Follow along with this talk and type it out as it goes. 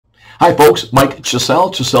Hi folks, Mike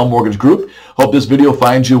Chissell, Chissell Mortgage Group. Hope this video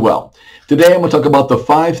finds you well. Today I'm going to talk about the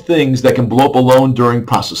 5 things that can blow up a loan during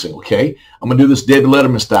processing, okay? I'm going to do this David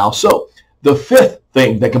Letterman style. So the 5th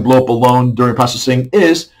thing that can blow up a loan during processing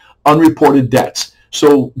is unreported debts.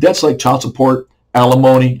 So debts like child support,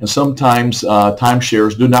 alimony, and sometimes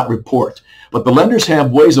timeshares do not report. But the lenders have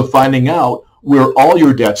ways of finding out where all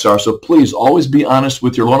your debts are. So please always be honest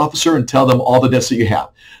with your loan officer and tell them all the debts that you have.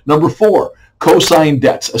 Number 4, cosigned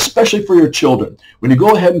debts, especially for your children. When you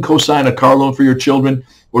go ahead and cosign a car loan for your children,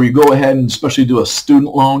 or you go ahead and especially do a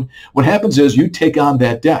student loan, what happens is you take on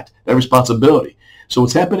that debt, that responsibility. So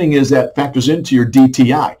what's happening is that factors into your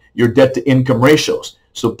DTI, your debt to income ratios.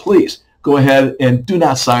 So please go ahead and do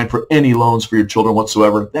not sign for any loans for your children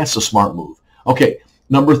whatsoever. That's a smart move. Okay,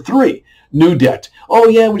 number 3, new debt. Oh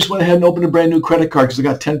yeah, we just went ahead and opened a brand new credit card because I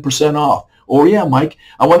got 10% off. Or yeah, Mike,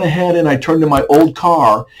 I went ahead and I turned in my old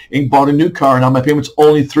car and bought a new car, and now my payment's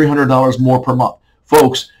only $300 more per month.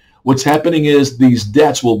 Folks, what's happening is these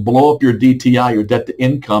debts will blow up your DTI, your debt to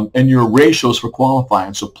income, and your ratios for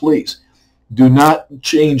qualifying. So please, do not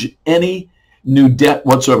change any new debt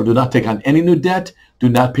whatsoever. Do not take on any new debt. Do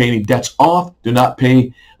not pay any debts off. Do not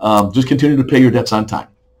pay, just continue to pay your debts on time.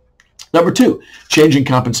 Number 2, changing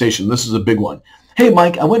compensation. This is a big one. Hey,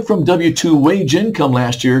 Mike, I went from W-2 wage income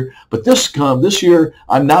last year, but this year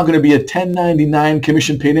I'm now going to be a 1099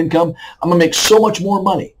 commission paid income. I'm going to make so much more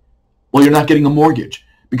money. Well, you're not getting a mortgage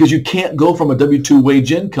because you can't go from a W-2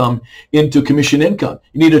 wage income into commission income.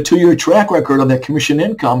 You need a 2-year track record on that commission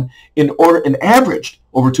income and averaged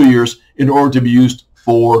over 2 years in order to be used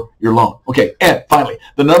for your loan. Okay, and finally,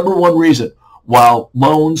 the number 1 reason why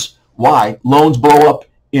loans blow up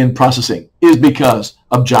in processing is because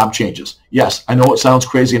of job changes. Yes, I know it sounds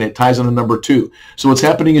crazy and it ties into number 2. So what's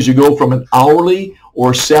happening is you go from an hourly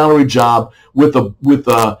or salary job with a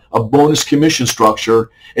bonus commission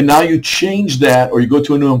structure, and now you change that, or you go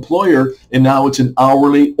to a new employer and now it's an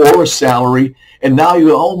hourly or a salary, and now you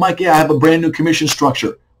go, oh Mike, yeah, I have a brand new commission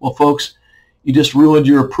structure. Well folks, you just ruined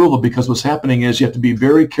your approval, because what's happening is you have to be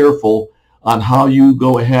very careful on how you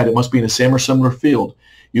go ahead. It must be in the same or similar field.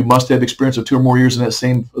 You must have experience of 2 or more years in that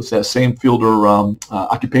same field or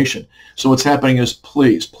occupation. So what's happening is,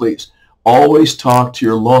 please always talk to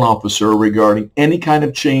your loan officer regarding any kind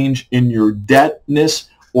of change in your debtness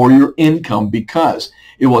or your income, because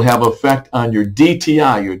it will have effect on your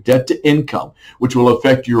DTI, your debt to income, which will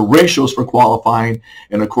affect your ratios for qualifying.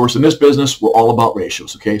 And of course, in this business, we're all about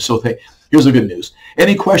ratios. Okay, so here's the good news.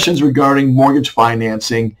 Any questions regarding mortgage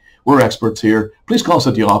financing? We're experts here. Please call us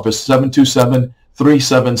at the office,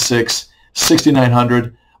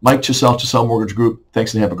 727-376-6900. Mike Chissell, Chissell Mortgage Group.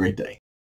 Thanks and have a great day.